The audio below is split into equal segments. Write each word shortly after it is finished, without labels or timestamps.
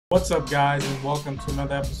What's up, guys, and welcome to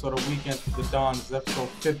another episode of Weekend Through the Dawn. This is episode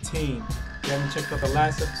 15. If you haven't checked out the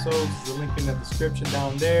last episode, there's a link in the description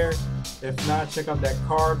down there. If not, check out that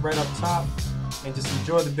card right up top and just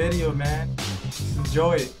enjoy the video, man. Just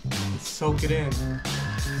enjoy it. Just soak it in.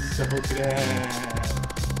 Soak it in.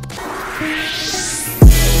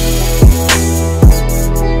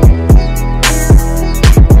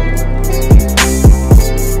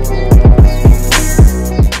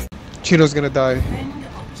 Chino's gonna die.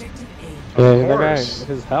 Yeah, that guy,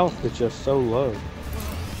 his health is just so low.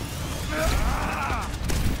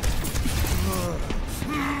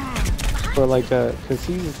 For like cause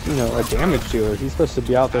he's, you know, a damage dealer, he's supposed to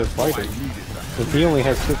be out there fighting. But he only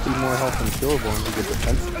has 50 more health than Killborn, he's a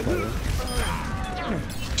defensive player.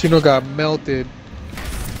 Chino got melted.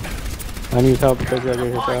 I need help because I get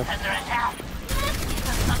hit fast.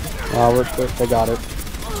 Oh, they got it.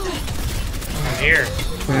 I'm here.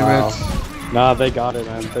 Damn it. Nah, they got it,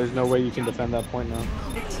 man. There's no way you can defend that point now.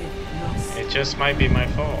 It just might be my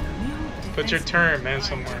fault. Put your turn, man,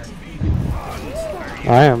 somewhere.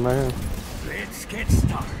 I am right here. Let's get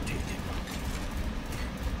started.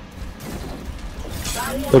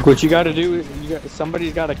 Look, what you gotta do,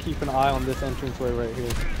 somebody's gotta keep an eye on this entranceway right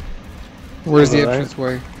here. Where's the Right?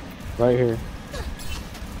 entranceway? Right here.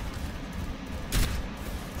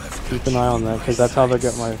 Keep an eye on that, because that's how they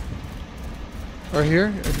get my... Right here?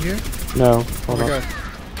 In here? No, Oh hold my on. god.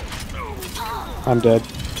 I'm dead.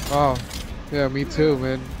 Oh. Yeah, me too,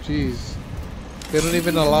 man. Jeez. They don't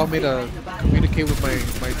even allow me to communicate with my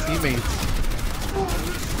teammates.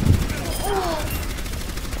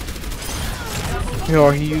 You know,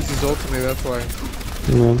 he used his ultimate, that's why.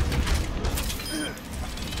 Yeah.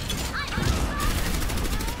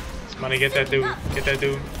 Somebody get that dude. Get that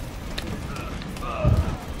dude.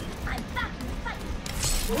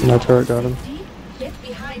 No turret got him. Get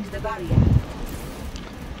behind the barrier.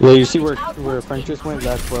 Yeah, you see where Frank just went?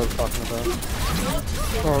 That's what I was talking about.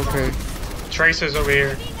 Oh, okay. Tracer's over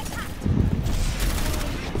here.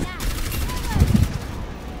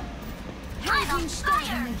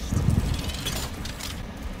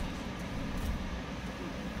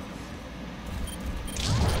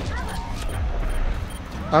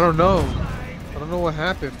 I don't know. I don't know what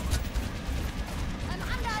happened.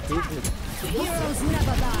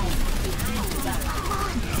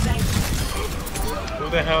 Who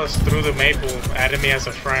the hell is through the maple adding me as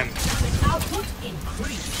a friend? Output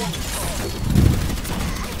increased.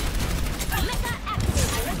 I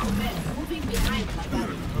recommend moving behind the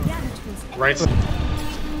barrier. Right side.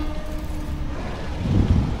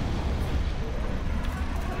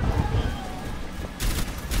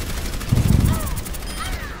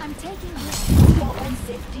 I'm taking this for your own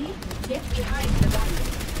safety. Get behind the barrier.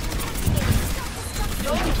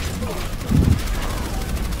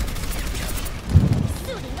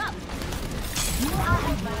 Suiting up. You are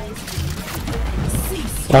advised.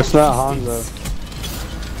 Cease. That's not Hanzo.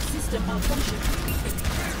 System malfunction.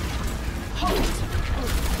 Hold.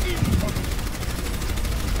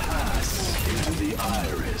 Pass into the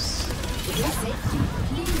iris. For your safety,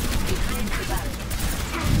 please move behind the barrier.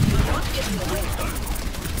 You're not getting away.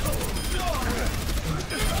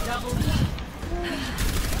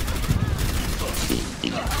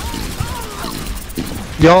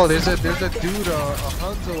 Yo, there's a dude, a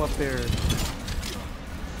Hanzo up there.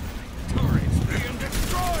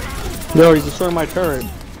 Yo, he's destroying my turret.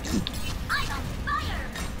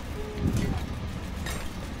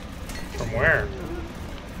 From where?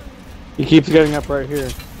 He keeps getting up right here.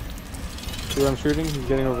 See where I'm shooting? He's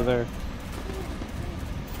getting over there.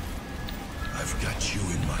 I've got you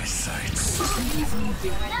in my sights. Please move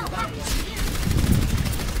behind the barrier.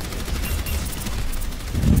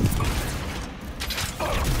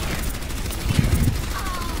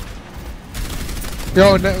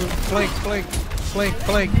 Yo, no, flank.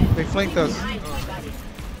 They flanked us.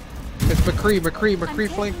 It's McCree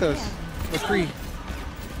flanked us. McCree.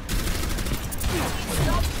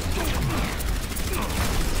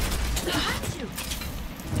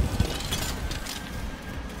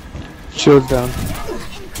 Shield's down.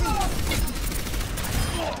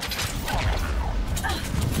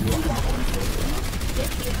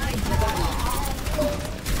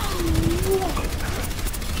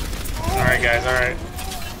 Alright, guys, alright.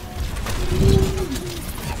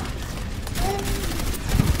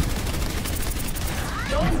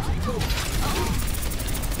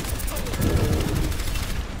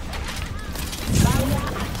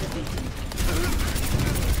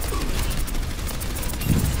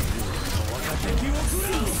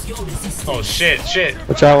 Oh shit.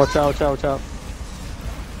 Watch out. I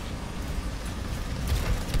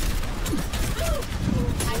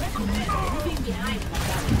recommend moving behind the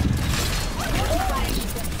barrier.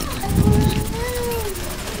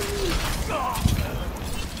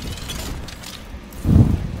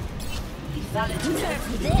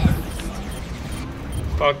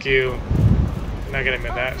 Fuck you. You're not getting me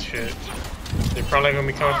that shit. They're probably gonna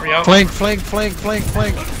be coming for me out. Flank, flank, flank, flank,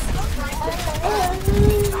 flank.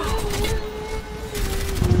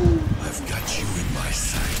 I've got you in my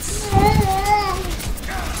sights.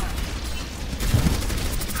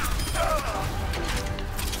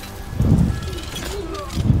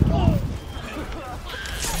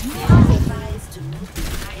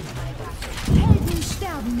 Helden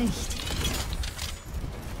sterben nicht.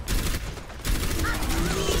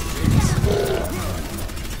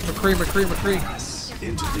 McCree, McCree, McCree.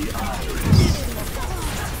 Into the iris.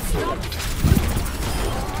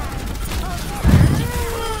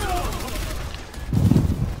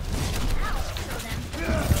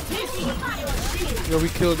 Yo, we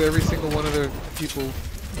killed every single one of the people.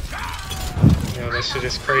 Yo, that shit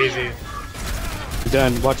is crazy.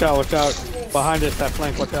 Done. Watch out, watch out. Behind us, that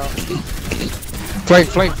flank, watch out. Flank,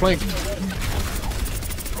 flank, flank.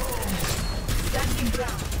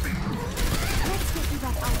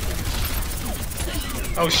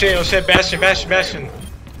 Oh shit, Bastion, Bastion, Bastion.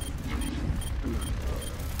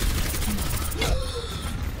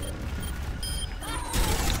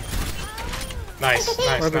 Nice,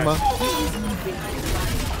 nice, Whatever, nice.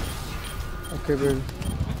 Okay, baby.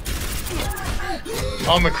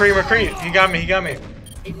 Oh, McCree, he got me, he got me.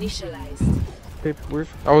 Initialized. Hey, where's...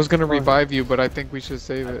 I was gonna revive you, but I think we should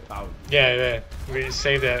save it. Yeah, yeah, we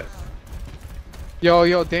saved that. Yo,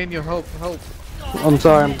 yo, Daniel, help, help. I'm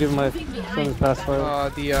sorry, I'm giving my son his pacifier.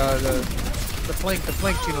 The flank,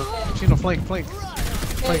 Chino, flank, flank.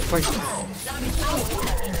 Flank, flank.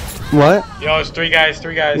 What? Yo, it's three guys.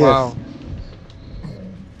 Yes. Wow.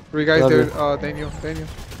 3 guys Love there, it. Daniel.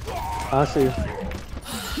 I see you.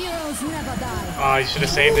 Heroes never die. Oh, you should have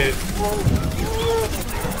saved it.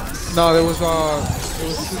 No, there was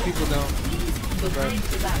 2 people down.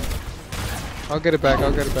 I'll get it back,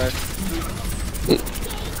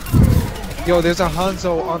 Yo, there's a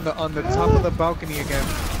Hanzo on the top of the balcony again.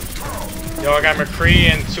 Yo, I got McCree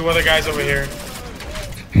and 2 other guys over here.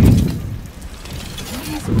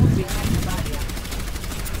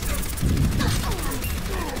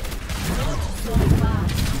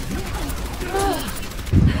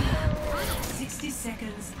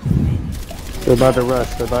 They're about to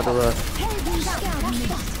rush, You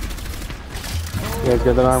guys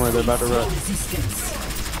get that armor, they're about to rush.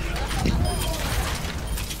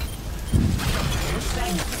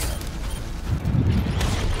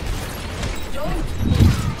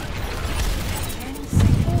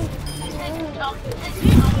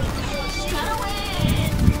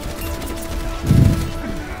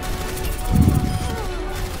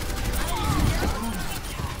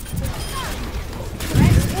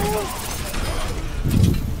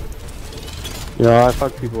 Yeah, I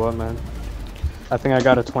fuck people up, man. I think I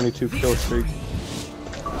got a 22 kill streak.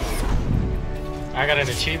 I got an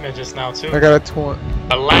achievement just now too. I got a 20.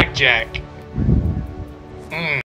 A blackjack.